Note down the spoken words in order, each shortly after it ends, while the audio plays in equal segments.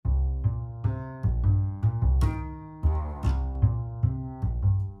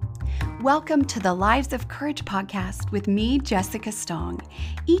Welcome to the Lives of Courage podcast with me, Jessica Stong.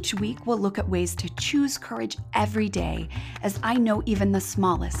 Each week, we'll look at ways to choose courage every day, as I know even the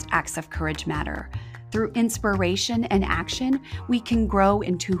smallest acts of courage matter. Through inspiration and action, we can grow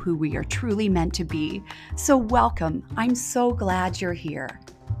into who we are truly meant to be. So welcome. I'm so glad you're here.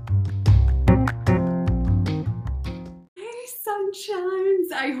 Hey,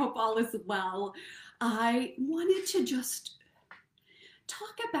 sunshines. I hope all is well. I wanted to just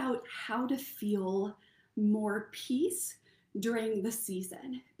talk about how to feel more peace during the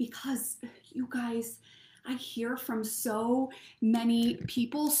season, because you guys, I hear from so many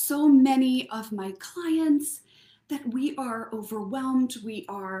people, so many of my clients, that we are overwhelmed, we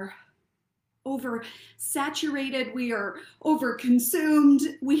are oversaturated, we are overconsumed,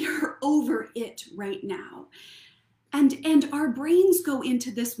 we are over it right now. And our brains go into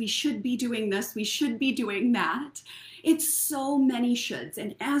this, we should be doing this, we should be doing that. It's so many shoulds.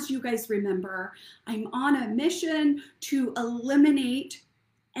 And as you guys remember, I'm on a mission to eliminate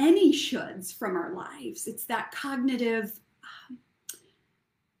any shoulds from our lives. It's that cognitive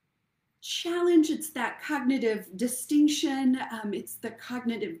challenge, it's that cognitive distinction, it's the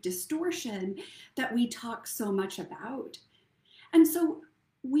cognitive distortion that we talk so much about. And so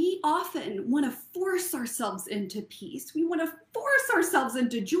we often want to force ourselves into peace. We want to force ourselves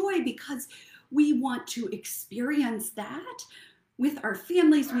into joy because we want to experience that with our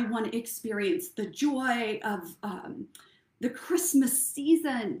families. We want to experience the joy of the Christmas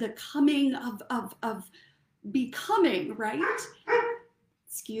season, the coming of becoming, right?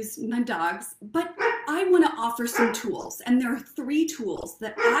 Excuse my dogs. But I want to offer some tools, and there are 3 tools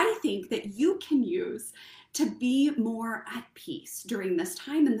that I think that you can use to be more at peace during this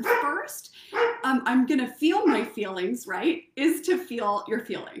time. And the first, I'm going to feel my feelings, right, is to feel your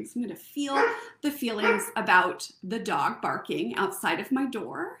feelings. I'm going to feel the feelings about the dog barking outside of my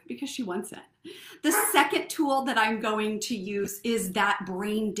door because she wants it. The second tool that I'm going to use is that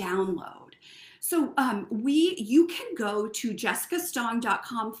brain download. So you can go to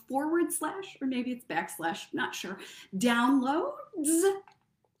jessicastong.com / or maybe it's /, not sure, downloads.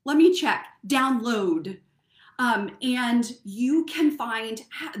 Let me check, download. And you can find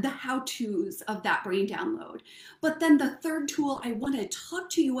the how-tos of that brain download. But then the third tool I want to talk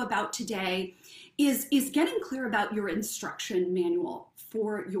to you about today is getting clear about your instruction manual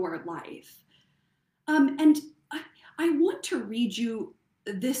for your life. And I want to read you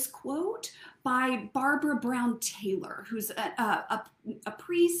this quote by Barbara Brown Taylor, who's a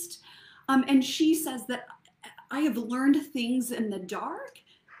priest. And she says that I have learned things in the dark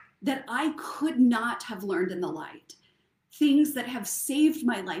that I could not have learned in the light. Things that have saved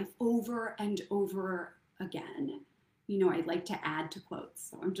my life over and over again. You know, I like to add to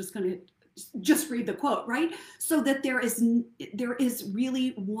quotes, so I'm just going to read the quote, right? So that there is really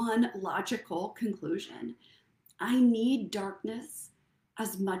one logical conclusion. I need darkness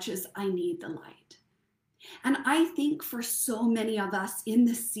as much as I need the light. And I think for so many of us in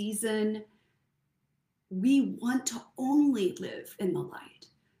this season, we want to only live in the light.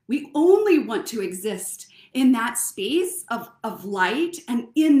 We only want to exist in that space of light and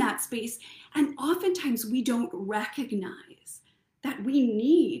in that space. And oftentimes we don't recognize that we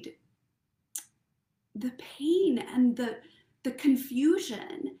need the pain and the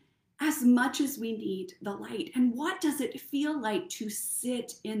confusion as much as we need the light. And what does it feel like to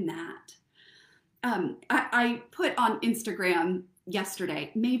sit in that? I put on Instagram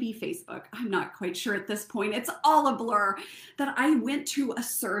yesterday, maybe Facebook, I'm not quite sure at this point, it's all a blur, that I went to a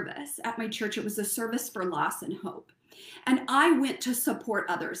service at my church. It was a service for loss and hope. And I went to support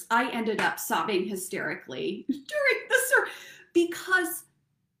others. I ended up sobbing hysterically during the service because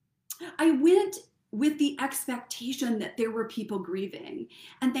I went with the expectation that there were people grieving,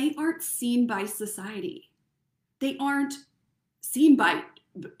 and they aren't seen by society. They aren't seen by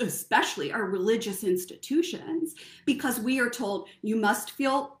especially our religious institutions, because we are told you must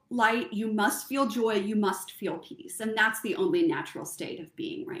feel light, you must feel joy, you must feel peace. And that's the only natural state of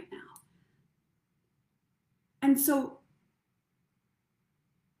being right now. And so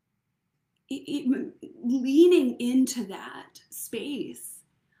leaning into that space,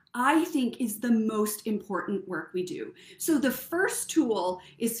 I think, is the most important work we do. So the first tool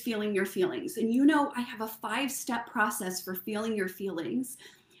is feeling your feelings. And you know, I have a 5-step process for feeling your feelings.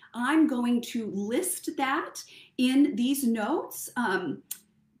 I'm going to list that in these notes,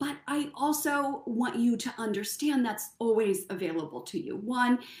 but I also want you to understand that's always available to you.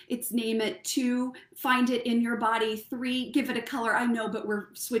 1, it's name it. 2, find it in your body. 3, give it a color. I know, but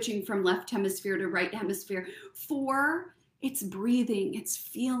we're switching from left hemisphere to right hemisphere. 4, it's breathing, it's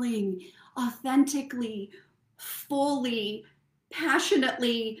feeling authentically, fully,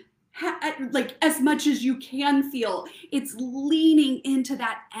 passionately, like as much as you can feel. It's leaning into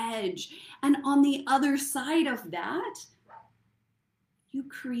that edge. And on the other side of that, you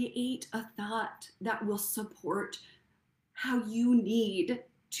create a thought that will support how you need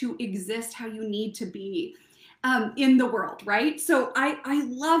to exist, how you need to be in the world, right? So I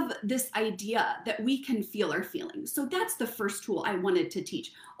love this idea that we can feel our feelings. So that's the first tool I wanted to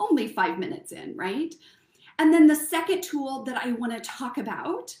teach, only 5 minutes in, right? And then the second tool that I want to talk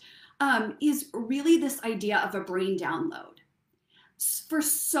about is really this idea of a brain download. For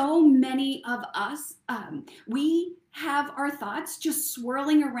so many of us, we have our thoughts just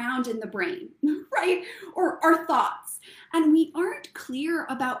swirling around in the brain, right? Or our thoughts. And we aren't clear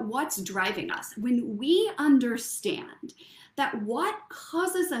about what's driving us. When we understand that what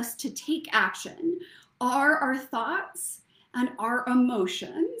causes us to take action are our thoughts and our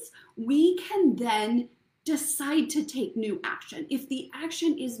emotions, we can then decide to take new action. If the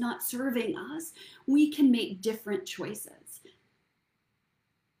action is not serving us, we can make different choices.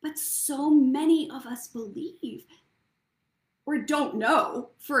 But so many of us believe or don't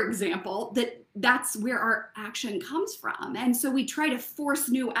know, for example, that that's where our action comes from. And so we try to force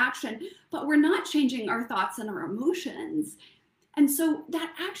new action, but we're not changing our thoughts and our emotions. And so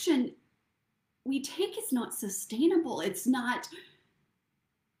that action we take is not sustainable. We're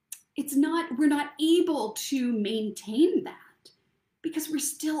not able to maintain that because we're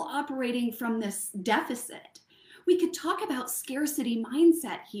still operating from this deficit. We could talk about scarcity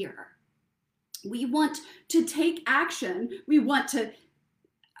mindset here. We want to take action. We want to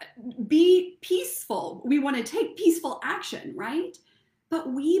be peaceful. We want to take peaceful action, right?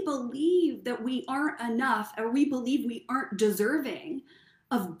 But we believe that we aren't enough, or we believe we aren't deserving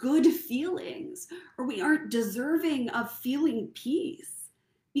of good feelings, or we aren't deserving of feeling peace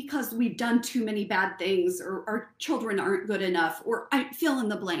because we've done too many bad things, or our children aren't good enough, or I fill in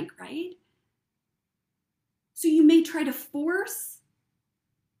the blank, right? So you may try to force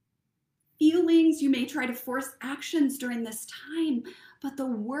feelings, you may try to force actions during this time, but the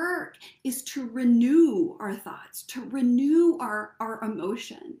work is to renew our thoughts, to renew our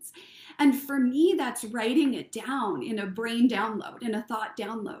emotions. And for me, that's writing it down in a brain download, in a thought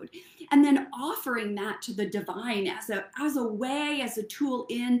download, and then offering that to the divine as a way, as a tool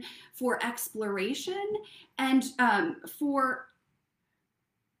in for exploration and for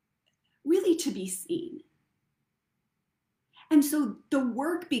really to be seen. And so the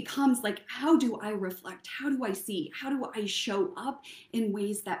work becomes like, how do I reflect? How do I see? How do I show up in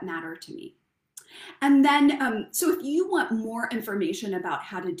ways that matter to me? And then, so if you want more information about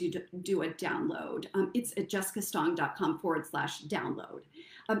how to do a download, it's at jessicastong.com/download.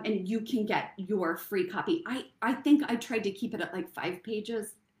 And you can get your free copy. I think I tried to keep it at like 5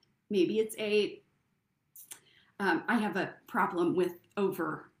 pages. Maybe it's 8. I have a problem with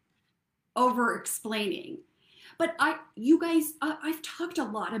over explaining. But you guys, I've talked a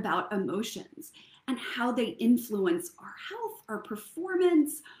lot about emotions and how they influence our health, our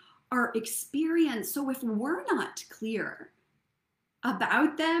performance, our experience. So if we're not clear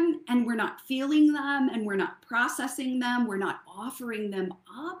about them and we're not feeling them and we're not processing them, we're not offering them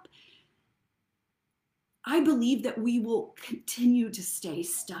up, I believe that we will continue to stay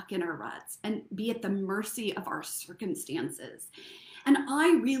stuck in our ruts and be at the mercy of our circumstances. And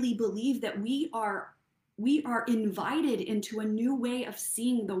I really believe that we are invited into a new way of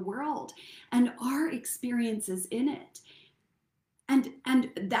seeing the world and our experiences in it. And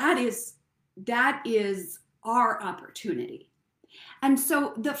that is our opportunity. And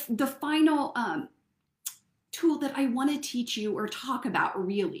so the final tool that I want to teach you or talk about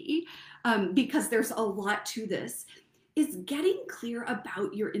really, because there's a lot to this, is getting clear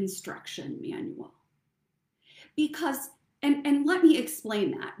about your instruction manual. Because, and let me explain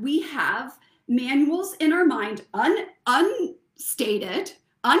that. We have manuals in our mind, unstated,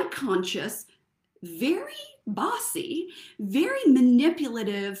 unconscious, very bossy, very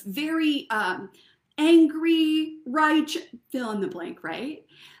manipulative, very angry, righteous, fill in the blank, right?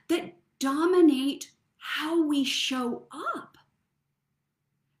 That dominate how we show up.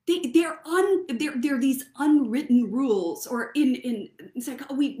 They're these unwritten rules, or it's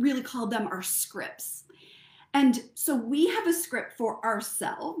like, we really call them our scripts. And so we have a script for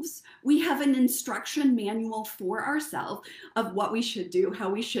ourselves. We have an instruction manual for ourselves of what we should do, how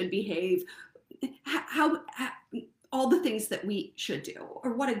we should behave, how all the things that we should do,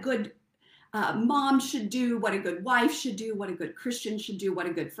 or what a good mom should do, what a good wife should do, what a good Christian should do, what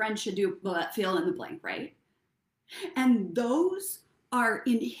a good friend should do, fill in the blank, right? And those are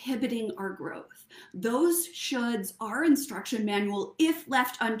inhibiting our growth. Those shoulds, our instruction manual, if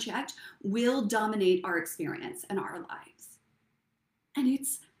left unchecked, will dominate our experience and our lives. And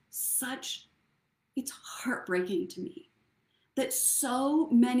it's it's heartbreaking to me that so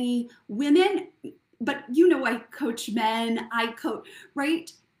many women, but I coach men,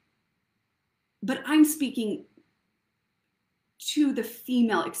 right? But I'm speaking to the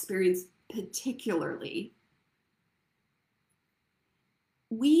female experience particularly.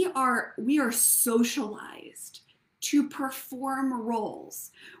 We are socialized to perform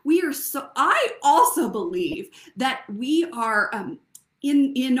roles. I also believe that we are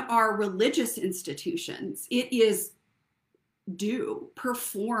in our religious institutions, it is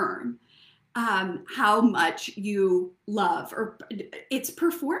perform how much you love, or it's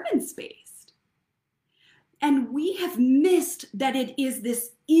performance based. And we have missed that it is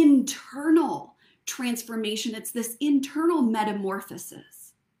this internal transformation, it's this internal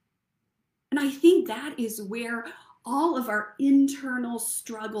metamorphosis. And I think that is where all of our internal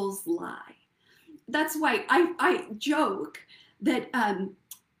struggles lie. That's why I joke that I've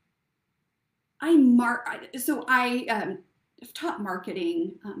taught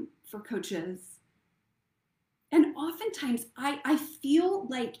marketing for coaches. And oftentimes I feel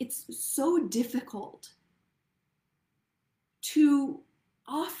like it's so difficult to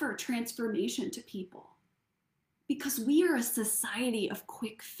offer transformation to people because we are a society of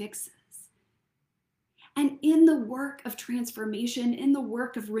quick fixes. And in the work of transformation, in the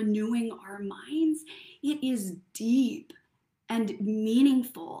work of renewing our minds, it is deep and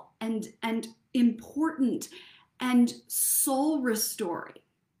meaningful and important and soul restoring.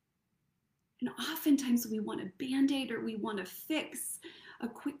 And oftentimes we want a Band-Aid, or we want to fix a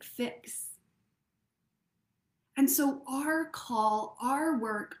quick fix. And so our call, our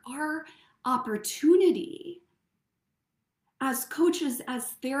work, our opportunity as coaches,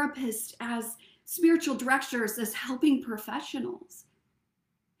 as therapists, as spiritual directors, as helping professionals,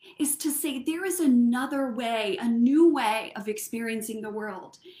 is to say there is another way, a new way of experiencing the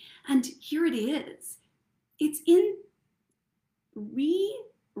world. And here it is. It's in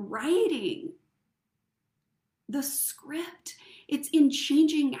rewriting the script. It's in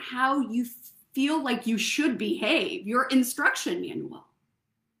changing how you feel like you should behave, your instruction manual.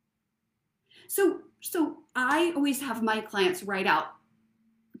 So I always have my clients write out,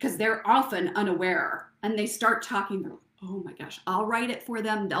 because they're often unaware, and they start talking, they're like, oh my gosh, I'll write it for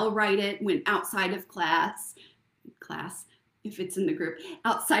them. They'll write it when outside of class, if it's in the group,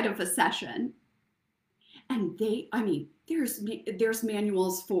 outside of a session. And there's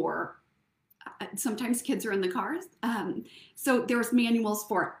manuals for, sometimes kids are in the cars. So there's manuals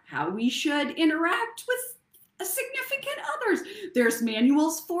for how we should interact with significant others. There's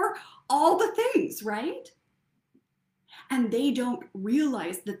manuals for all the things, right? And they don't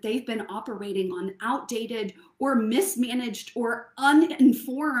realize that they've been operating on outdated or mismanaged or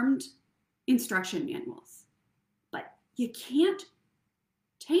uninformed instruction manuals. But you can't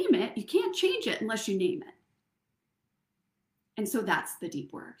tame it, you can't change it unless you name it. And so that's the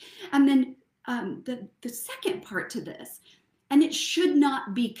deep work. And then the second part to this, and it should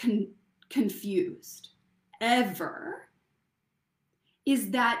not be confused ever, is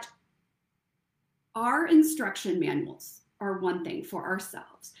that our instruction manuals are one thing for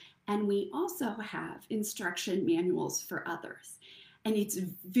ourselves, and we also have instruction manuals for others. And it's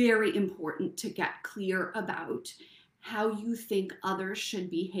very important to get clear about how you think others should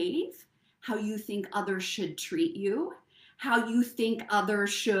behave, how you think others should treat you, how you think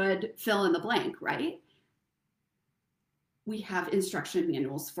others should fill in the blank, right? We have instruction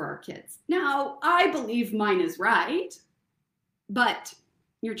manuals for our kids. Now, I believe mine is right, but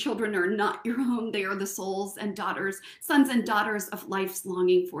your children are not your own. They are the sons and daughters of life's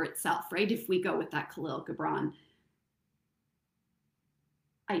longing for itself, right? If we go with that Khalil Gibran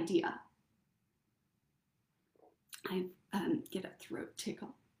idea. I get a throat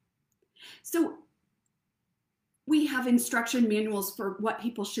tickle. So we have instruction manuals for what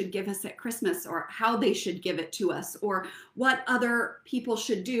people should give us at Christmas, or how they should give it to us, or what other people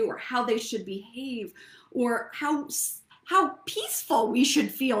should do, or how they should behave, or how peaceful we should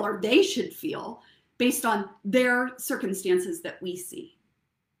feel, or they should feel, based on their circumstances that we see.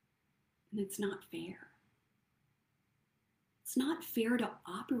 And it's not fair. It's not fair to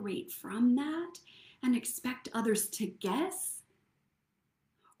operate from that and expect others to guess,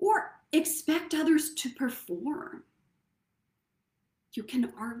 or expect others to perform. You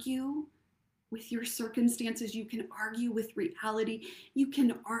can argue with your circumstances. You can argue with reality. You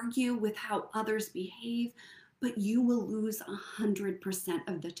can argue with how others behave, but you will lose 100%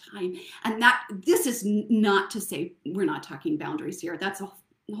 of the time. And this is not to say we're not talking boundaries here. That's a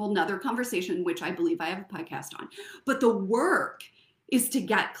whole nother conversation, which I believe I have a podcast on. But the work is to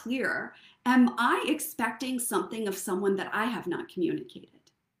get clear. Am I expecting something of someone that I have not communicated?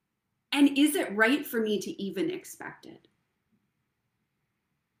 And is it right for me to even expect it?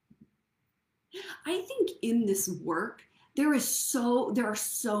 I think in this work, there are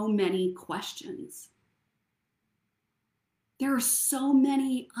so many questions. There are so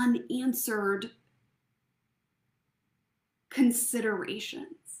many unanswered considerations.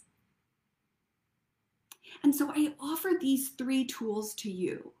 And so I offer these 3 tools to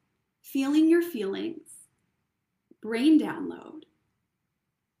you: feeling your feelings, brain download,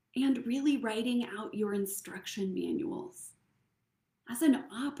 and really writing out your instruction manuals as an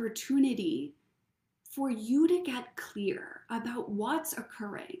opportunity for you to get clear about what's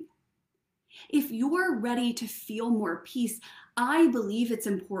occurring. If you're ready to feel more peace, I believe it's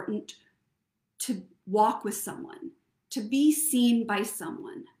important to walk with someone, to be seen by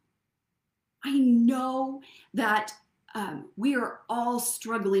someone. I know that we are all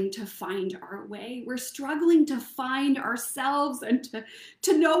struggling to find our way. We're struggling to find ourselves and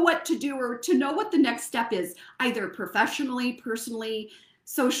to know what to do, or to know what the next step is, either professionally, personally,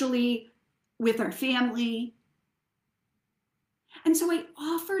 socially, with our family. And so I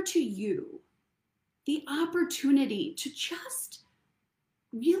offer to you the opportunity to just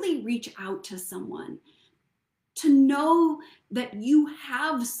really reach out to someone, to know that you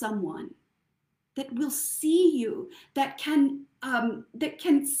have someone that will see you, that can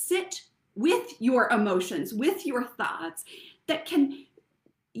sit with your emotions, with your thoughts, that can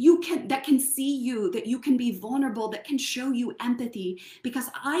see you, that you can be vulnerable, that can show you empathy, because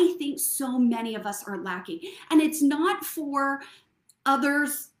I think so many of us are lacking. And it's not for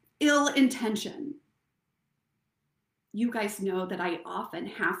others' ill intention. You guys know that I often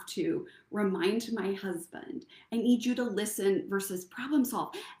have to remind my husband, I need you to listen versus problem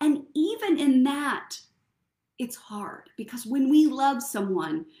solve. And even in that, it's hard, because when we love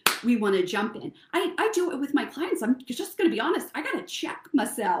someone, we want to jump in. I do it with my clients. I'm just going to be honest. I got to check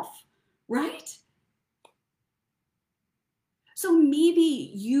myself, right? So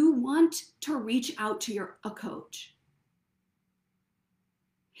maybe you want to reach out to a coach.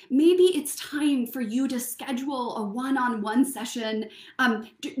 Maybe it's time for you to schedule a one-on-one session,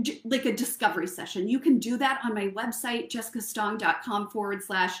 like a discovery session. You can do that on my website,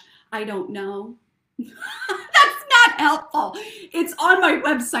 jessicastong.com/I don't know. That's not helpful. It's on my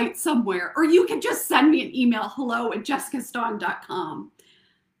website somewhere. Or you can just send me an email, hello@jessicastong.com.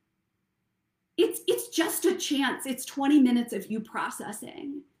 It's just a chance. It's 20 minutes of you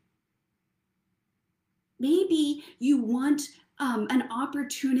processing. Maybe you want an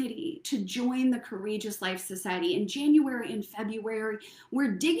opportunity to join the Courageous Life Society. In January and February,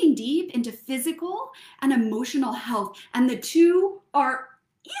 we're digging deep into physical and emotional health, and the two are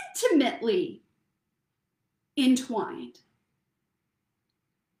intimately entwined.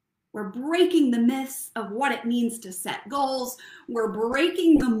 We're breaking the myths of what it means to set goals. We're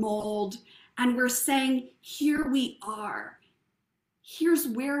breaking the mold, and we're saying, here we are. Here's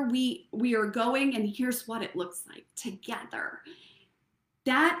where we are going, and here's what it looks like together.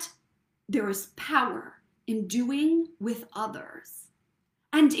 That there is power in doing with others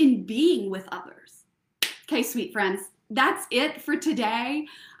and in being with others. Okay, sweet friends, that's it for today.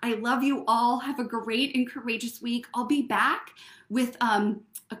 I love you all. Have a great and courageous week. I'll be back with a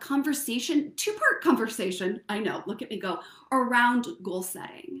conversation, 2-part conversation, I know, look at me go, around goal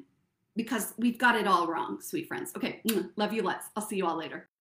setting, because we've got it all wrong, sweet friends. Okay, love you lots. I'll see you all later.